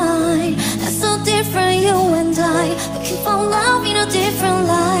 That's so different, you and I. Looking for love in a different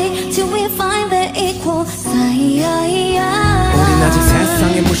light. Till we find the equal side. 우린 아직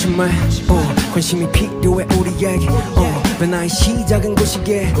세상에 무심해. 관심이 필요해 우리에게. 변화의 시작은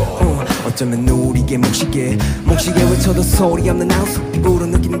고지gie. 어쩌면 우리에게 모ksigie. 모ksigie 외쳐도 소리 없는 auseong. 피부로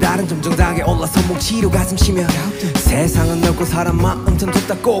느낀 다른 점 정당하게 올라서 몫이로 가슴 쉬며. 세상은 넓고 사람 마음은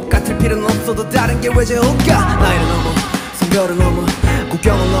좁다. 꼭 같을 필요는 없어도 다른 게 왜 좋을까. 나이를 넘어 성별을 넘어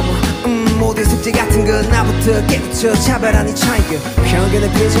국경을 넘어 모두의 숙제 같은 건 나부터 깨부쳐 차별하니 차이가 편견의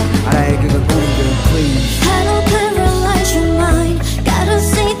표정 알아야 그건 우리들 please. Hello,